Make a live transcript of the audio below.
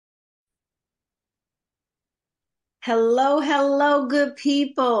Hello, hello, good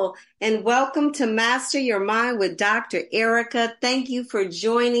people, and welcome to Master Your Mind with Dr. Erika. Thank you for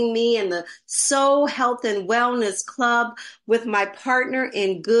joining me in the Soul Health and Wellness Club with my partner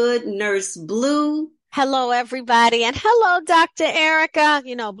in good, Nurse Blue. Hello, everybody, and hello, Dr. Erica.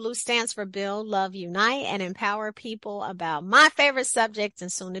 Blue stands for Build, Love, Unite, and empower people about my favorite subject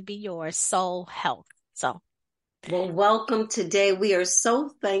and soon to be yours, soul health. Well, welcome today. We are so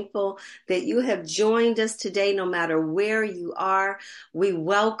thankful that you have joined us today, no matter where you are. We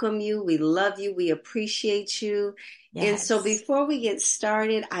welcome you. We love you. We appreciate you. And so Yes. before we get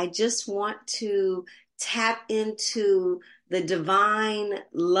started, I just want to tap into the divine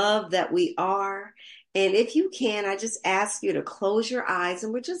love that we are. And if you can, I just ask you to close your eyes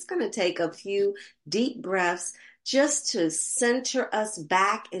and we're just going to take a few deep breaths just to center us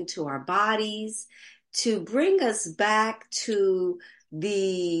back into our bodies, to bring us back to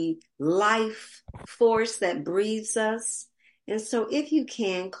the life force that breathes us. And so if you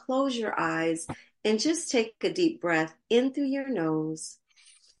can, close your eyes and just take a deep breath in through your nose,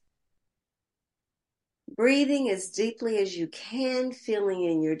 breathing as deeply as you can, feeling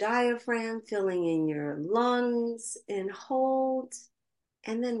in your diaphragm, feeling in your lungs, and hold,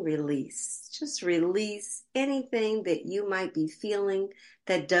 and then release. Just release anything that you might be feeling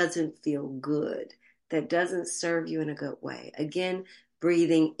that doesn't feel good, that doesn't serve you in a good way. Again,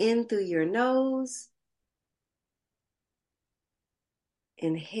 breathing in through your nose,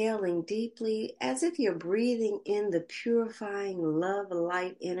 inhaling deeply as if you're breathing in the purifying love,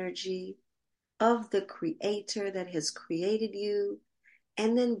 light energy of the Creator that has created you.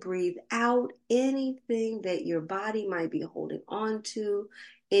 And then breathe out anything that your body might be holding on to,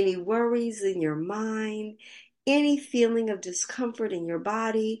 any worries in your mind, any feeling of discomfort in your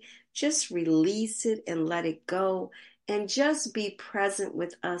body. Just release it and let it go. And just be present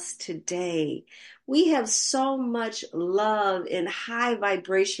with us today. We have so much love and high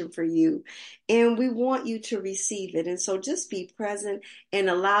vibration for you, and we want you to receive it. And so just be present and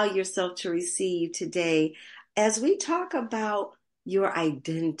allow yourself to receive today as we talk about your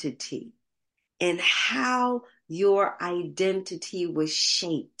identity and how your identity was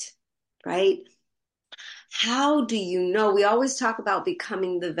shaped, right? How do you know? We always talk about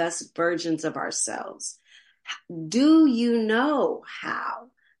becoming the best versions of ourselves. Do you know how?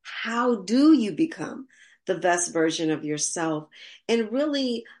 How do you become the best version of yourself? And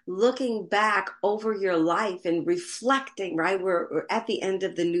really looking back over your life and reflecting, right? We're at the end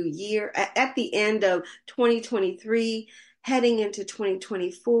of the new year, at the end of 2023, heading into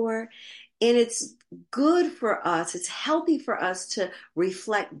 2024. And it's good for us, it's healthy for us to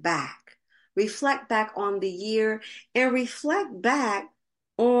reflect back on the year and reflect back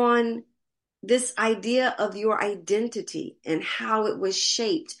on this idea of your identity and how it was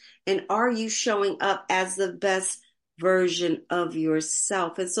shaped. And are you showing up as the best version of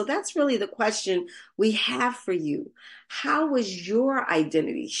yourself? And so that's really the question we have for you. How was your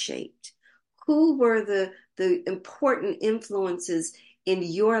identity shaped? Who were the important influences in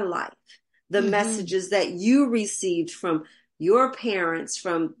your life? The Mm-hmm. messages that you received from your parents,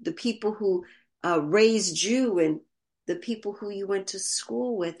 from the people who raised you, and the people who you went to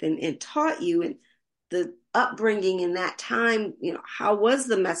school with and taught you, and the upbringing in that time. How was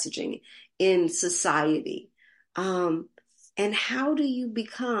the messaging in society? And how do you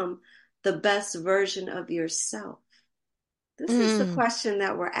become the best version of yourself? This is the Mm. question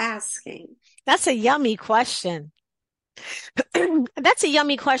that we're asking. That's a yummy question. That's a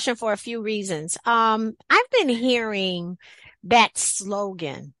yummy question for a few reasons. I've been hearing that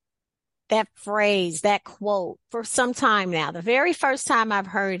slogan, that phrase, that quote for some time now. The very first time I've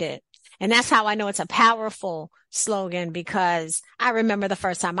heard it. And that's how I know it's a powerful slogan, because I remember the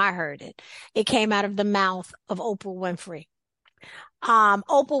first time I heard it. It came out of the mouth of Oprah Winfrey.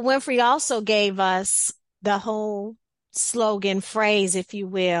 Oprah Winfrey also gave us the whole slogan phrase, if you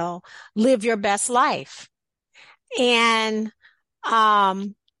will, live your best life. And,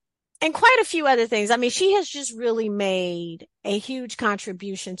 um, and quite a few other things. I mean, she has just really made a huge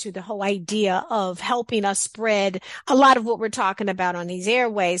contribution to the whole idea of helping us spread a lot of what we're talking about on these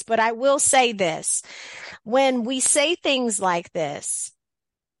airways. But I will say this, when we say things like this,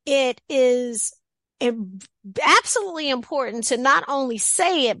 it is absolutely important to not only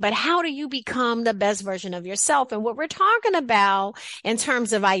say it, but how do you become the best version of yourself? And what we're talking about in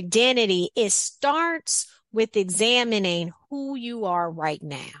terms of identity, it starts with examining who you are right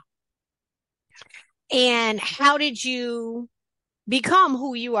now. And how did you become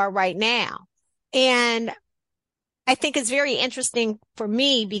who you are right now? And I think it's very interesting for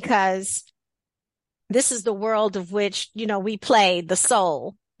me because this is the world of which, we play the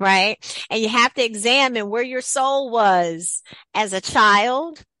soul, right? And you have to examine where your soul was as a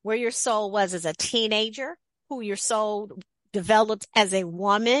child, where your soul was as a teenager, who your soul developed as a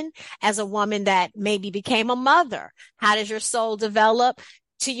woman that maybe became a mother. How does your soul develop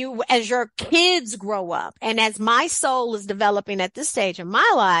to you as your kids grow up? And as my soul is developing at this stage in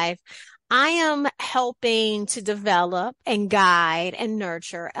my life, I am helping to develop and guide and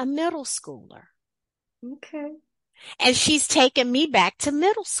nurture a middle schooler. Okay. And she's taken me back to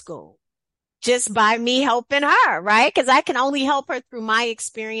middle school just by me helping her, right? Because I can only help her through my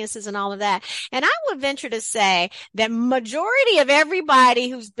experiences and all of that. And I would venture to say that majority of everybody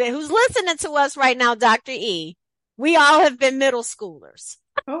who's listening to us right now, Dr. E, we all have been middle schoolers.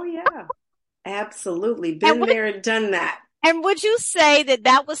 Oh, yeah. Absolutely. And Been there and done that. And would you say that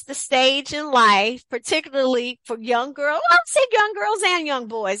that was the stage in life, particularly for young girls? Well, I'll say young girls and young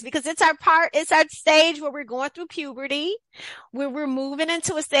boys, because it's our stage where we're going through puberty, where we're moving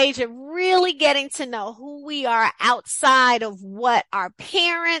into a stage of really getting to know who we are outside of what our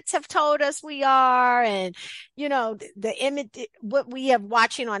parents have told us we are, and, the image, what we have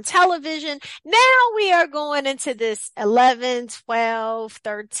watching on television. Now we are going into this 11, 12,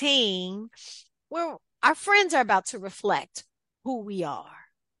 13, where our friends are about to reflect who we are,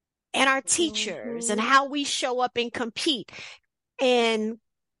 and our teachers, and Mm-hmm. how we show up and compete in,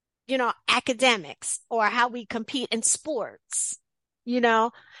 academics, or how we compete in sports,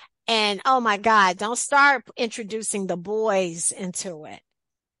 and oh my God, don't start introducing the boys into it.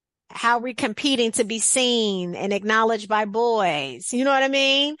 How we competing to be seen and acknowledged by boys. You know what I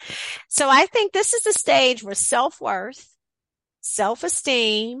mean? So I think this is the stage where self-worth,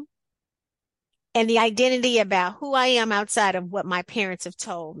 self-esteem, and the identity about who I am outside of what my parents have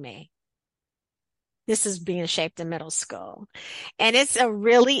told me. This is being shaped in middle school. And it's a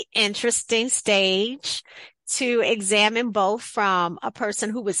really interesting stage to examine, both from a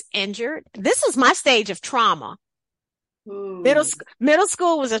person who was injured. This was my stage of trauma. Hmm. Middle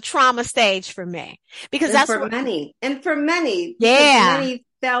school was a trauma stage for me, because And that's for what, many, because yeah, many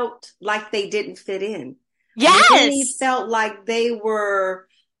felt like they didn't fit in. Many yes, felt like they were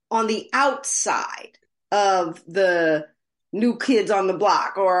on the outside of the new kids on the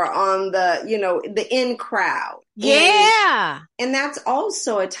block, or on the in crowd. yeah, And that's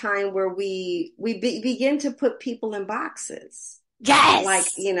also a time where we begin to put people in boxes. Like,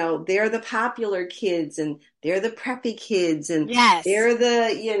 yes, they're the popular kids, and they're the preppy kids, and yes, they're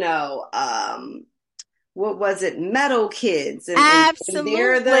the, what was it, metal kids, and they're the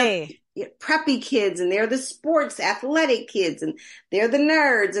absolutely. preppy kids, and they're the sports athletic kids, and they're the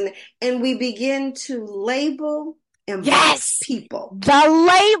nerds, and we begin to label and box Yes, people. the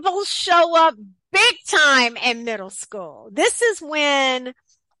labels show up big time in middle school. This is when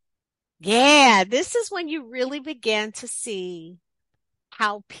you really begin to see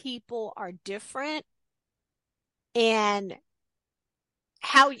how people are different, and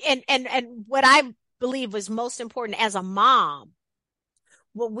and what I believe was most important as a mom.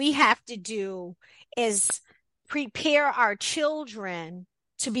 What we have to do is prepare our children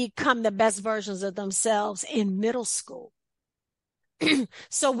to become the best versions of themselves in middle school,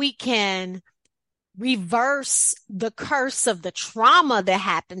 so we can reverse the curse of the trauma that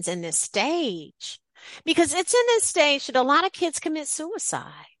happens in this stage. Because it's in this stage that a lot of kids commit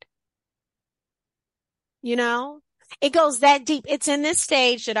suicide. You know, it goes that deep. It's in this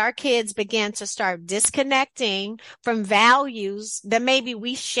stage that our kids begin to start disconnecting from values that maybe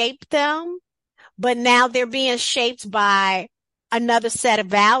we shaped them, but now they're being shaped by another set of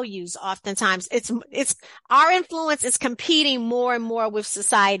values. Oftentimes it's our influence is competing more and more with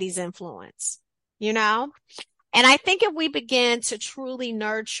society's influence, you know? And I think if we begin to truly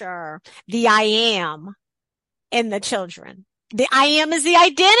nurture the I am in the children, the I am is the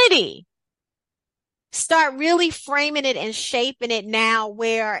identity. Start really framing it and shaping it now,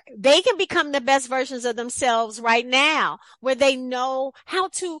 where they can become the best versions of themselves right now, where they know how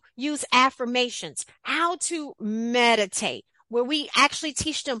to use affirmations, how to meditate, where we actually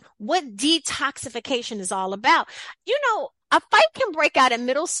teach them what detoxification is all about. A fight can break out in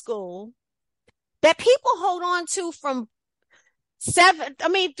middle school that people hold on to from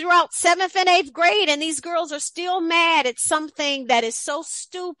throughout seventh and eighth grade. And these girls are still mad at something that is so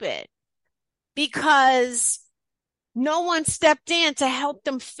stupid, because no one stepped in to help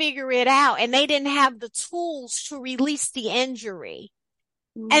them figure it out, and they didn't have the tools to release the injury.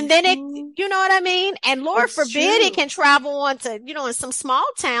 And then Mm-hmm. you know what I mean? And Lord It's forbid it true. can travel on to, in some small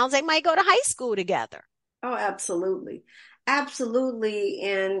towns, they might go to high school together. Oh, absolutely. Absolutely.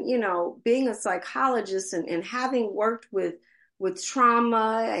 And, being a psychologist, and having worked with with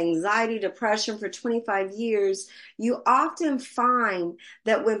trauma, anxiety, depression for 25 years, you often find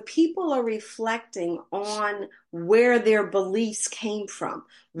that when people are reflecting on where their beliefs came from,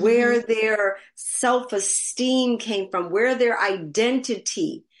 Mm-hmm. where their self esteem came from, where their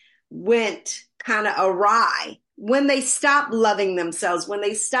identity went kind of awry, when they stop loving themselves, when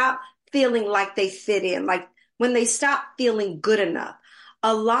they stop feeling like they fit in, like when they stop feeling good enough.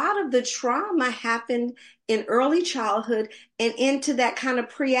 A lot of the trauma happened in early childhood and into that kind of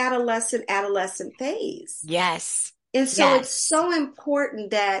pre-adolescent, adolescent phase. Yes. And so it's Yes. so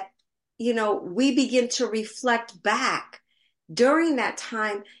important that, we begin to reflect back during that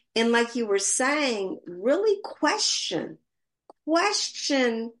time. And like you were saying, really question,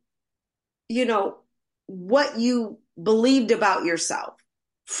 you know, what you believed about yourself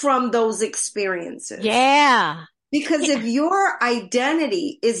from those experiences. Yeah. Because Yeah. if your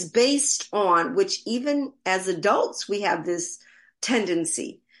identity is based on, which even as adults, we have this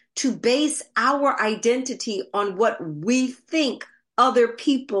tendency to base our identity on what we think other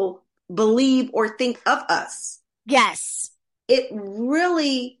people believe or think of us, Yes. it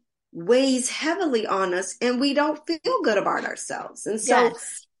really weighs heavily on us and we don't feel good about ourselves. And so,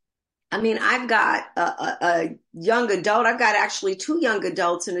 Yes. I mean, I've got a young adult. I've got actually two young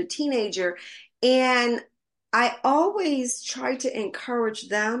adults and a teenager. And I always try to encourage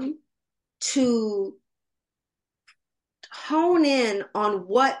them to hone in on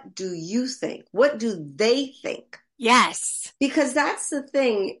what do you think? What do they think? Yes. Because that's the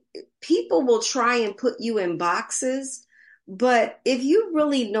thing. People will try and put you in boxes, but if you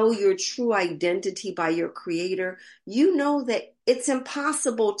really know your true identity by your creator, you know that it's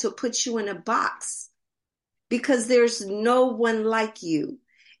impossible to put you in a box because there's no one like you.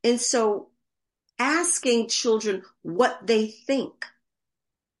 And so asking children what they think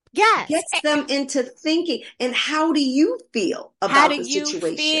Yes. gets them into thinking. And how do you feel How do about the you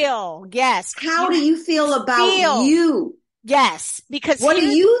situation? feel? Yes. How do you feel about Feel. you? Yes. Because What do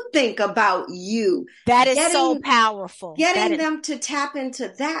here, you think about you? that is so Getting powerful. That getting is, them to tap into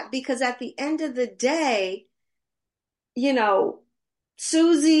that because at the end of the day, you know,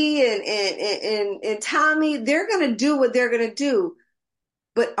 Susie and Tommy, they're gonna do what they're gonna do.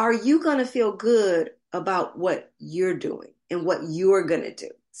 But are you going to feel good about what you're doing and what you're going to do?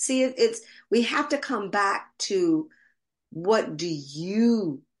 See, we have to come back to what do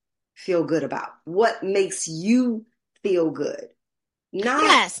you feel good about? What makes you feel good? Not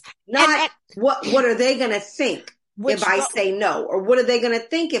yes. not what And are they going to think if which I go, say no, or what are they going to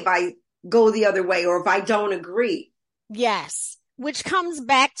think if I go the other way or if I don't agree? yes, which comes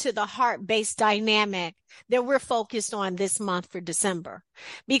back to the heart-based dynamic that we're focused on this month for December,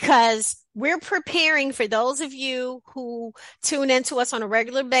 because we're preparing for those of you who tune into us on a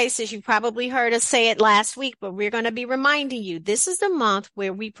regular basis. You probably heard us say it last week, but we're going to be reminding you this is the month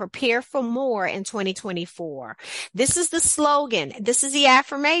where we prepare for more in 2024. This is the slogan. This is the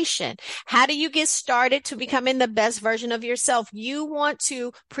affirmation. How do you get started to becoming the best version of yourself? You want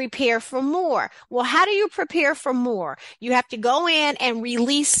to prepare for more. Well, how do you prepare for more? You have to go in and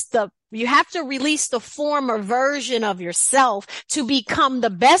you have to release the former version of yourself to become the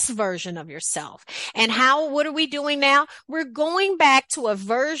best version of yourself. And what are we doing now? We're going back to a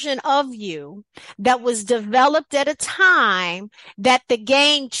version of you that was developed at a time that the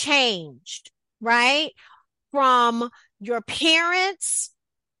game changed, right? From your parents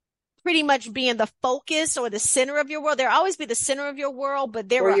pretty much being the focus or the center of your world. They'll always be the center of your world, but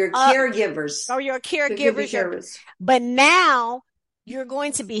there Or are your caregivers? or your Who could be caregivers, caregivers? but now you're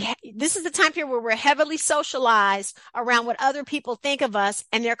going to be, this is the time period where we're heavily socialized around what other people think of us,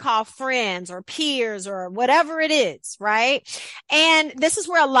 and they're called friends or peers or whatever it is, right? And this is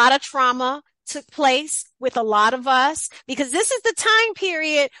where a lot of trauma took place with a lot of us, because this is the time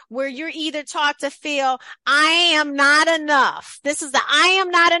period where you're either taught to feel, I am not enough. This is the I am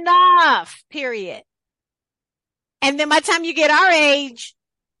not enough period. And then by the time you get our age,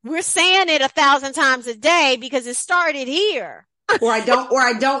 we're saying it 1,000 times a day because it started here. Or I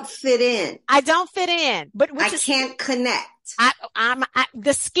don't fit in. I don't fit in, but I which is, can't connect.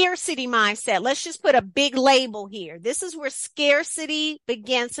 the scarcity mindset. Let's just put a big label here. This is where scarcity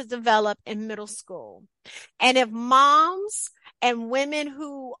begins to develop in middle school. And if moms and women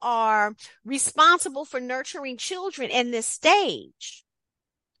who are responsible for nurturing children in this stage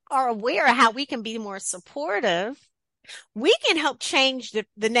are aware of how we can be more supportive, we can help change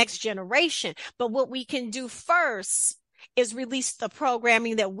the next generation. But what we can do first is release the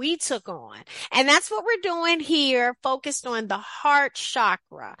programming that we took on. And that's what we're doing here, focused on the heart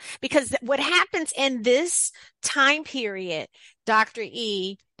chakra. Because what happens in this time period, Dr.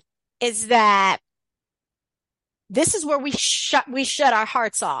 E, is that This is where we shut our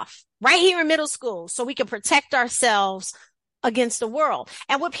hearts off right here in middle school so we can protect ourselves against the world.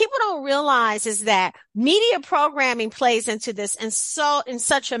 And what people don't realize is that media programming plays into this in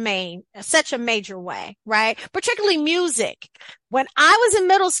such a major way, right? Particularly music. When I was in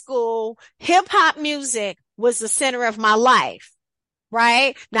middle school, hip hop music was the center of my life.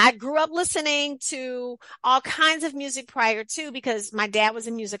 Right. Now I grew up listening to all kinds of music prior to because my dad was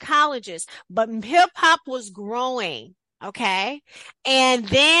a musicologist, but hip hop was growing. Okay. And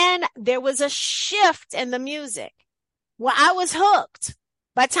then there was a shift in the music. Well, I was hooked.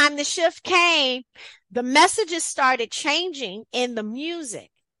 By the time the shift came, the messages started changing in the music.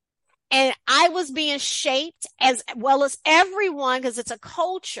 And I was being shaped as well as everyone because it's a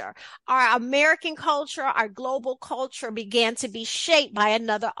culture. Our American culture, our global culture began to be shaped by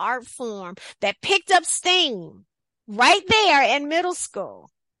another art form that picked up steam right there in middle school.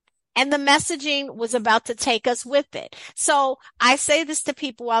 And the messaging was about to take us with it. So I say this to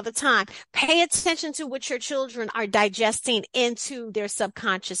people all the time. Pay attention to what your children are digesting into their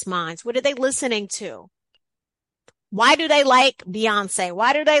subconscious minds. What are they listening to? Why do they like Beyonce?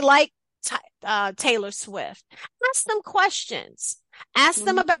 Why do they like Taylor Swift? Ask them questions. Ask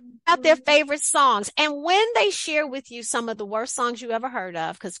them about their favorite songs. And when they share with you some of the worst songs you ever heard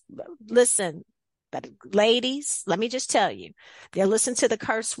of, because listen, but ladies, let me just tell you, they're listening to the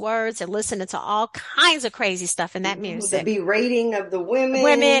curse words. They're listening to all kinds of crazy stuff in that music. The berating of the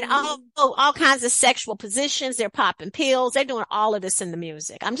Women, all kinds of sexual positions. They're popping pills. They're doing all of this in the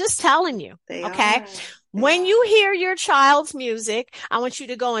music. I'm just telling you. They okay. Are. When you hear your child's music, I want you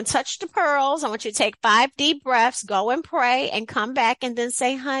to go and touch the pearls. I want you to take 5 deep breaths, go and pray and come back and then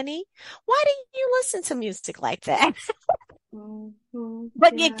say, honey, why do you listen to music like that?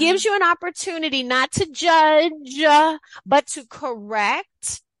 But it gives you an opportunity not to judge, but to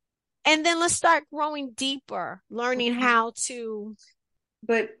correct. And then let's start growing deeper, learning how to.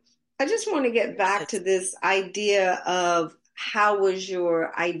 But I just want to get back to this idea of how was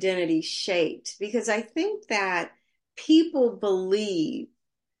your identity shaped? Because I think that people believe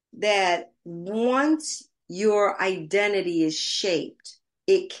that once your identity is shaped,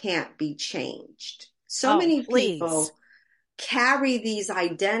 it can't be changed. So many people carry these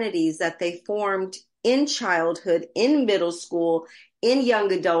identities that they formed in childhood, in middle school, in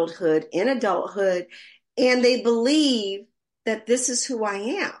young adulthood, in adulthood, and they believe that this is who I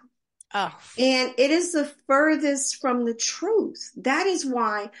am. Oh. And it is the furthest from the truth. That is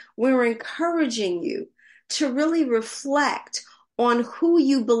why we're encouraging you to really reflect on who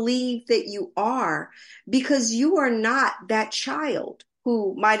you believe that you are, because you are not that child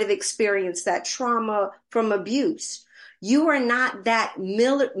who might have experienced that trauma from abuse. You are not that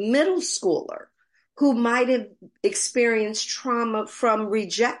middle schooler who might have experienced trauma from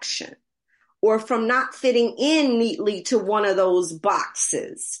rejection or from not fitting in neatly to one of those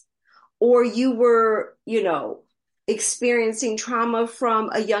boxes. Or you were, experiencing trauma from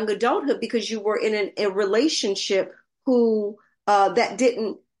a young adulthood because you were in a relationship who that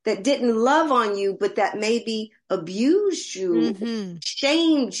didn't love on you, but that maybe abused you,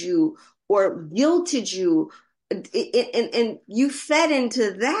 shamed you, or guilted you, and you fed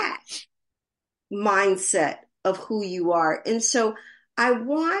into that mindset of who you are. And so I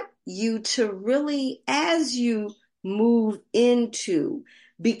want you to really, as you move into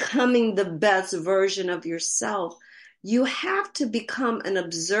becoming the best version of yourself, you have to become an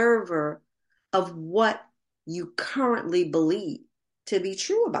observer of what you currently believe to be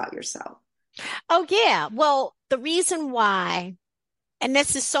true about yourself. Oh, yeah. Well, the reason why, and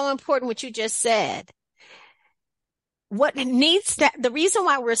this is so important what you just said, the reason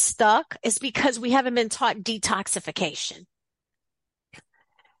why we're stuck is because we haven't been taught detoxification.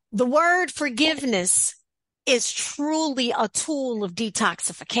 The word forgiveness is truly a tool of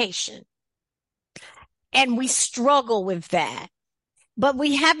detoxification. And we struggle with that. But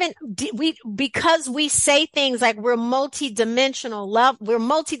because we say things like we're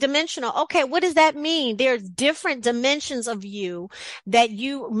multidimensional. Okay, what does that mean? There's different dimensions of you that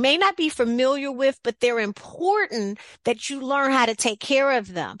you may not be familiar with, but they're important that you learn how to take care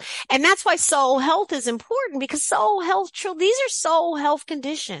of them. And that's why soul health is important, because soul health, these are soul health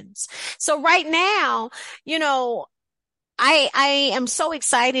conditions. So right now, I am so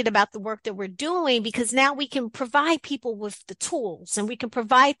excited about the work that we're doing, because now we can provide people with the tools and we can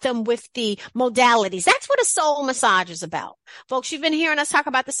provide them with the modalities. That's what a soul massage is about. Folks, you've been hearing us talk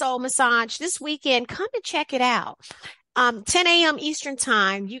about the soul massage. This weekend, come and check it out. 10 a.m. Eastern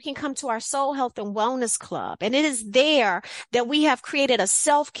time, you can come to our Soul Health and Wellness Club. And it is there that we have created a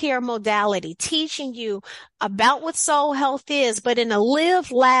self-care modality teaching you about what soul health is, but in a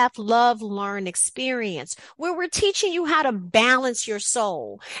live, laugh, love, learn experience where we're teaching you how to balance your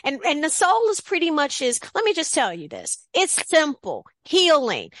soul. And the soul is pretty much let me just tell you this. It's simple.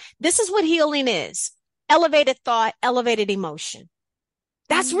 Healing. This is what healing is. Elevated thought, elevated emotion.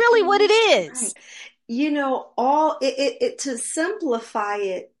 That's really what it is. Right. All to simplify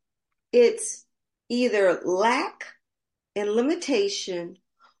it, it's either lack and limitation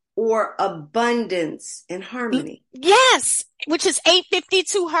or abundance and harmony. Yes, which is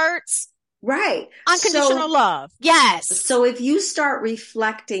 852 hertz. Right. Unconditional love. Yes. So if you start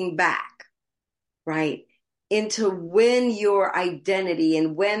reflecting back, right, into when your identity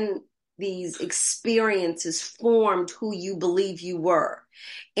and when these experiences formed who you believe you were,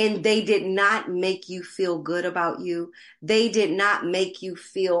 and they did not make you feel good about you. They did not make you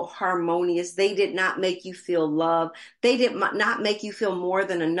feel harmonious. They did not make you feel love. They did not make you feel more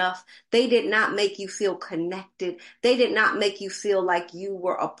than enough. They did not make you feel connected. They did not make you feel like you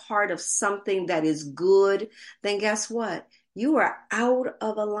were a part of something that is good. Then guess what? You are out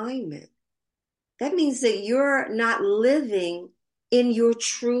of alignment. That means that you're not living in your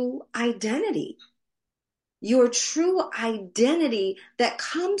true identity. Your true identity that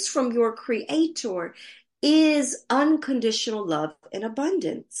comes from your creator is unconditional love and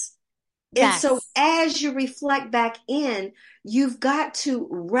abundance. And so Yes. as you reflect back in, you've got to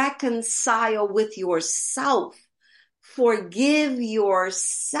reconcile with yourself. Forgive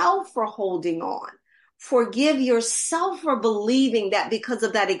yourself for holding on. Forgive yourself for believing that because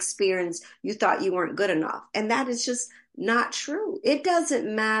of that experience, you thought you weren't good enough. And that is just not true. It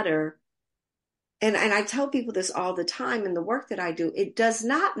doesn't matter. And I tell people this all the time in the work that I do. It does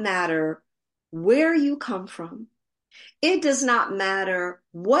not matter where you come from. It does not matter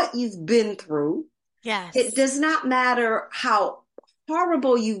what you've been through. It Yes. does not matter how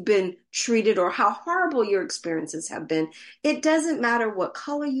horrible you've been treated or how horrible your experiences have been. It doesn't matter what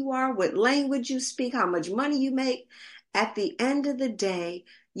color you are, what language you speak, how much money you make. At the end of the day,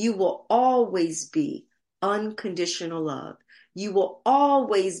 you will always be unconditional love. You will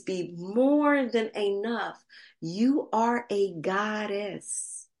always be more than enough. You are a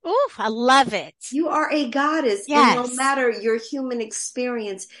goddess. Oof, I love it. You are a goddess, and no Yes. matter your human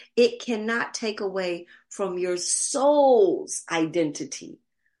experience, it cannot take away from your soul's identity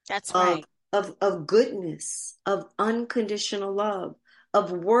That's of right. of goodness, of unconditional love,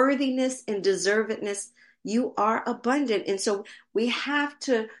 of worthiness and deservedness. You are abundant, and so we have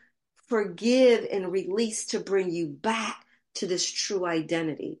to forgive and release to bring you back to this true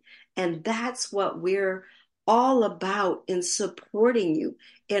identity. And that's what we're all about in supporting you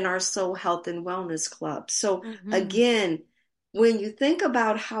in our Soul Health and Wellness Club. So, Hmm. again, when you think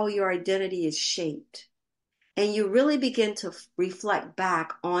about how your identity is shaped and you really begin to reflect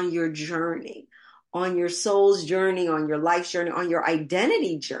back on your journey, on your soul's journey, on your life's journey, on your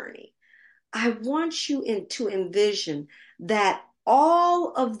identity journey, I want you to envision that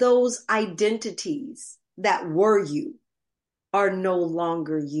all of those identities that were you are no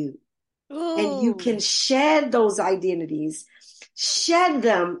longer you. And you can Ooh. shed those identities, shed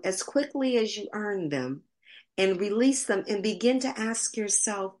them as quickly as you earn them, and release them and begin to ask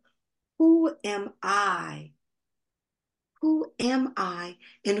yourself, who am I? Who am I?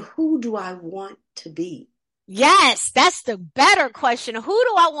 And who do I want to be? Yes, that's the better question. Who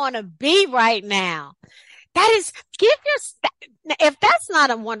do I want to be right now? That is, give if that's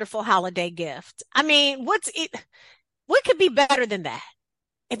not a wonderful holiday gift. I mean, what could be better than that?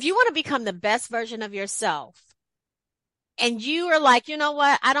 If you want to become the best version of yourself and you are like, you know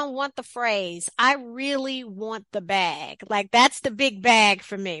what? I don't want the phrase. I really want the bag. Like that's the big bag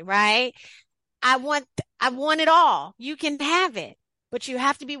for me, right? I want, I want it all. You can have it, but you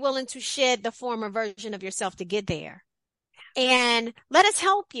have to be willing to shed the former version of yourself to get there. And let us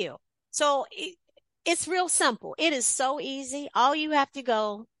help you. So it's real simple. It is so easy. All you have to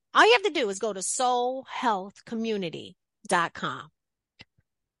do is go to soulhealthcommunity.com.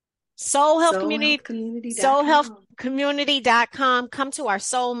 Soul Health Community, Soulhealthcommunity.com. soulhealthcommunity.com. Come to our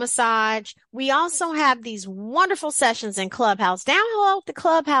soul massage. We also have these wonderful sessions in Clubhouse. Download the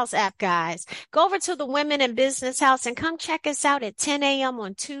Clubhouse app, guys. Go over to the Women in Business House and come check us out at 10 a.m.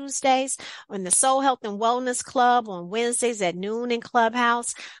 on Tuesdays, on the Soul Health and Wellness Club on Wednesdays at noon in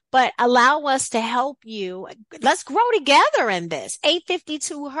Clubhouse. But allow us to help you. Let's grow together in this.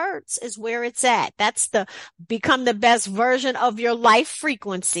 852 hertz is where it's at. That's the become the best version of your life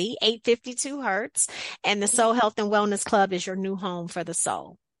frequency, 852 hertz. And the Yeah. Soul Health and Wellness Club is your new home for the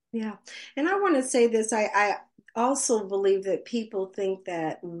soul. Yeah. And I want to say this. also believe that people think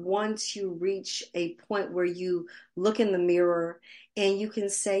that once you reach a point where you look in the mirror and you can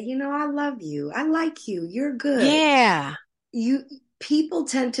say, I love you, I like you, you're good. Yeah. You People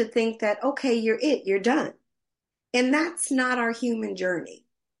tend to think that, okay, you're done. And that's not our human journey.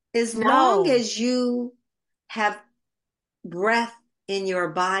 As long No. as you have breath in your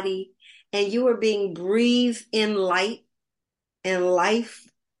body and you are being breathed in light and life,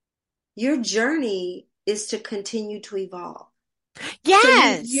 your journey is to continue to evolve. So you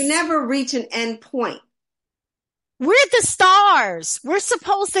Yes. never reach an end point. We're the stars. We're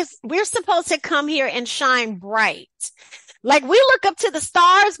supposed to come here and shine bright. Like we look up to the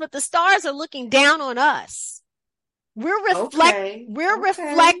stars, but the stars are looking down on us. Okay, We're okay.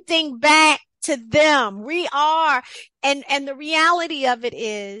 reflecting back to them. We are. And the reality of it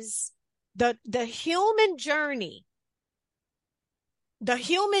is the human journey, as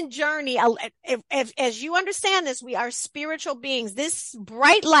you understand this, we are spiritual beings. This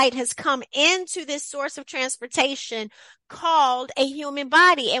bright light has come into this source of transportation called a human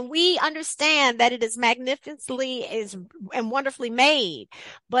body. And we understand that it is and wonderfully made.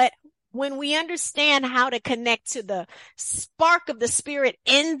 But when we understand how to connect to the spark of the spirit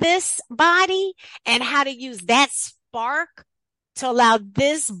in this body and how to use that spark to allow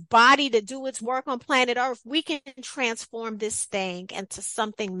this body to do its work on planet Earth, we can transform this thing into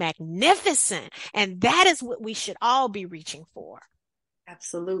something magnificent. And that is what we should all be reaching for.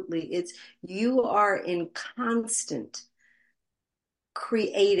 Absolutely. You are in constant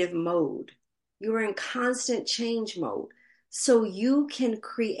creative mode. You are in constant change mode. So you can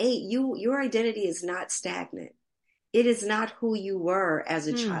create, your identity is not stagnant. It is not who you were as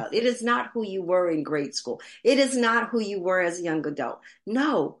a Hmm. child. It is not who you were in grade school. It is not who you were as a young adult.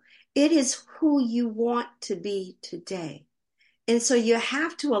 No, it is who you want to be today. And so you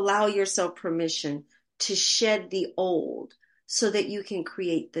have to allow yourself permission to shed the old so that you can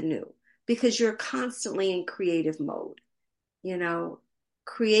create the new because you're constantly in creative mode. You know,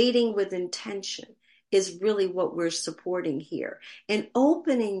 creating with intention is really what we're supporting here, and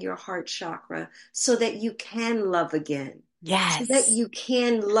opening your heart chakra so that you can love again, so that Yes. you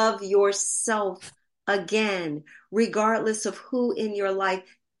can love yourself again, regardless of who in your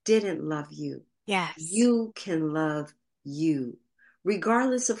life didn't love you. Yes. You can love you.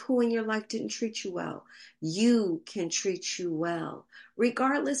 Regardless of who in your life didn't treat you well, you can treat you well.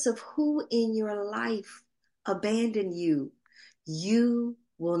 Regardless of who in your life abandoned you, you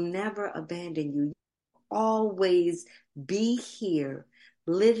will never abandon you. Always be here,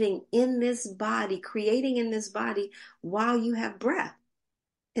 living in this body, creating in this body while you have breath.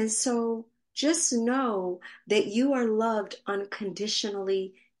 And so just know that you are loved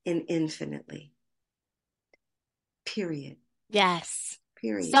unconditionally and infinitely. Period. Yes.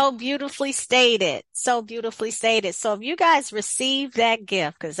 Period. So beautifully stated. So beautifully stated. So if you guys receive that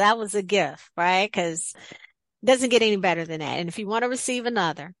gift, because that was a gift, right? Because it doesn't get any better than that. And if you want to receive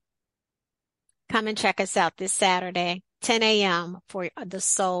another, come and check us out this Saturday, 10 a.m. for the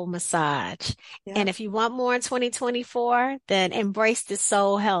soul massage. And Yep. if you want more in 2024, then embrace the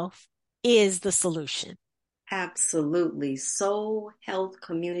soul health is the solution. Absolutely.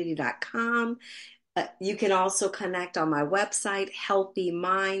 Soulhealthcommunity.com. You can also connect on my website,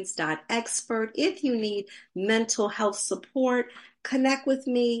 healthyminds.expert. If you need mental health support, connect with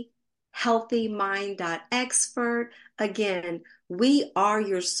me, healthymind.expert. Again, we are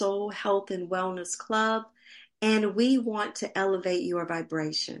your soul health and wellness club, and we want to elevate your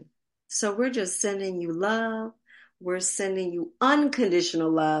vibration. So we're just sending you love. We're sending you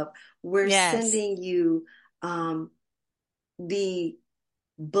unconditional love. We're Yes. sending you the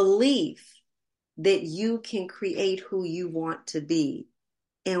belief that you can create who you want to be.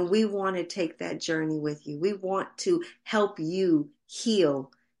 And we want to take that journey with you. We want to help you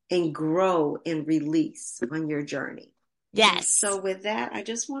heal and grow and release on your journey. And Yes. so, with that, I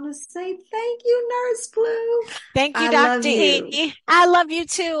just want to say thank you, Nurse Blue. Thank you, I Dr. love you. E. I love you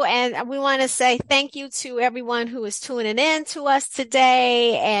too. And we want to say thank you to everyone who is tuning in to us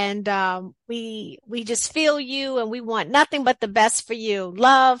today. And we just feel you and we want nothing but the best for you.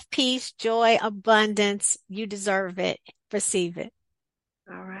 Love, peace, joy, abundance. You deserve it. Receive it.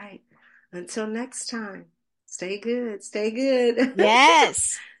 All right. Until next time, stay good. Stay good.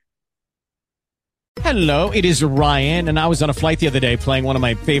 Yes. Hello, it is Ryan, and I was on a flight the other day playing one of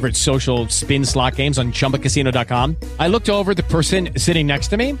my favorite social spin slot games on ChumbaCasino.com. I looked over at the person sitting next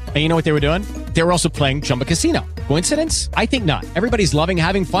to me, and you know what they were doing? They were also playing Chumba Casino. Coincidence? I think not. Everybody's loving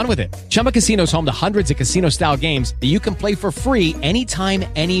having fun with it. Chumba Casino is home to hundreds of casino-style games that you can play for free anytime,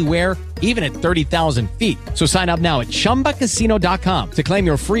 anywhere, even at 30,000 feet. So sign up now at ChumbaCasino.com to claim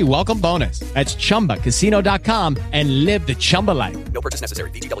your free welcome bonus. That's ChumbaCasino.com and live the Chumba life. No purchase necessary.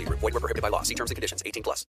 VGW. Void where prohibited by law. See terms and conditions. 18+.